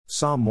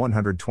Psalm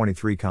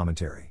 123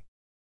 Commentary.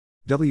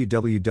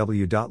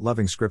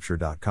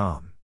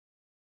 www.lovingscripture.com.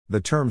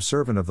 The term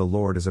servant of the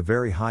Lord is a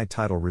very high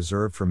title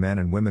reserved for men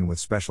and women with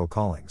special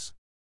callings.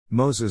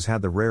 Moses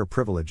had the rare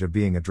privilege of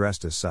being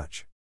addressed as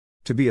such.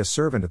 To be a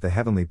servant at the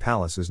heavenly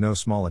palace is no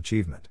small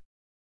achievement.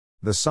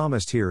 The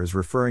psalmist here is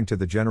referring to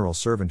the general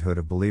servanthood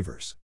of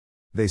believers.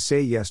 They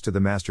say yes to the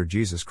Master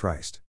Jesus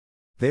Christ.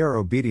 They are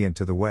obedient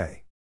to the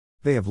way.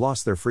 They have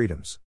lost their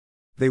freedoms.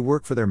 They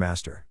work for their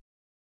master.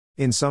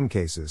 In some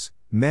cases,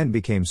 men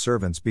became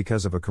servants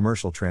because of a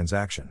commercial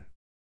transaction.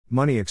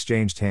 Money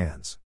exchanged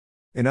hands.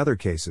 In other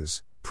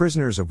cases,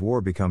 prisoners of war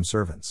become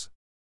servants.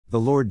 The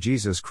Lord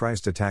Jesus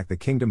Christ attacked the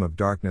kingdom of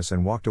darkness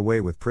and walked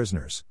away with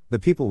prisoners, the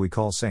people we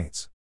call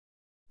saints.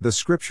 The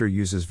scripture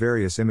uses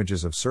various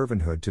images of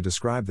servanthood to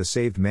describe the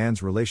saved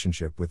man's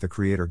relationship with the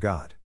Creator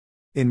God.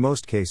 In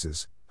most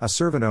cases, a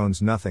servant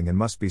owns nothing and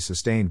must be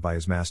sustained by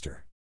his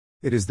master.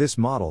 It is this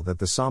model that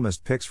the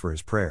psalmist picks for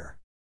his prayer.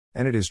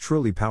 And it is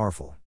truly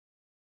powerful.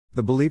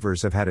 The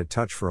believers have had it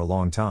touch for a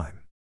long time.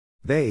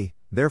 They,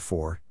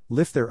 therefore,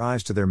 lift their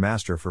eyes to their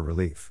master for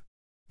relief.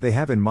 They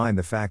have in mind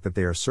the fact that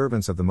they are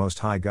servants of the Most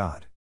High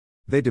God.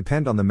 They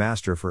depend on the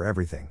master for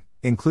everything,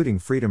 including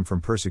freedom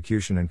from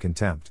persecution and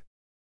contempt.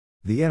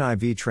 The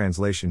NIV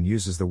translation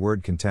uses the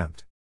word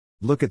contempt.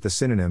 Look at the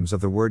synonyms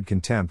of the word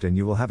contempt and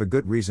you will have a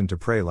good reason to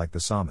pray like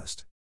the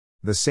psalmist.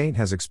 The saint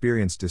has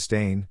experienced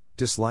disdain,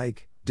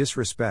 dislike,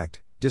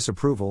 disrespect,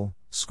 disapproval,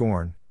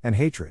 scorn, and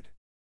hatred.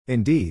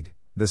 Indeed,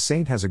 the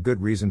saint has a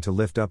good reason to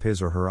lift up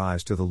his or her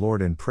eyes to the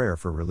Lord in prayer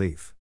for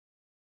relief.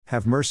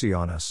 Have mercy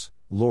on us,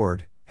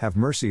 Lord, have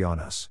mercy on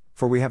us,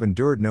 for we have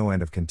endured no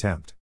end of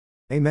contempt.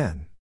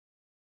 Amen.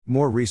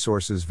 More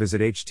resources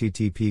visit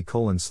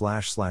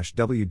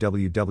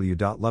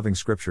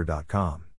http://www.lovingscripture.com.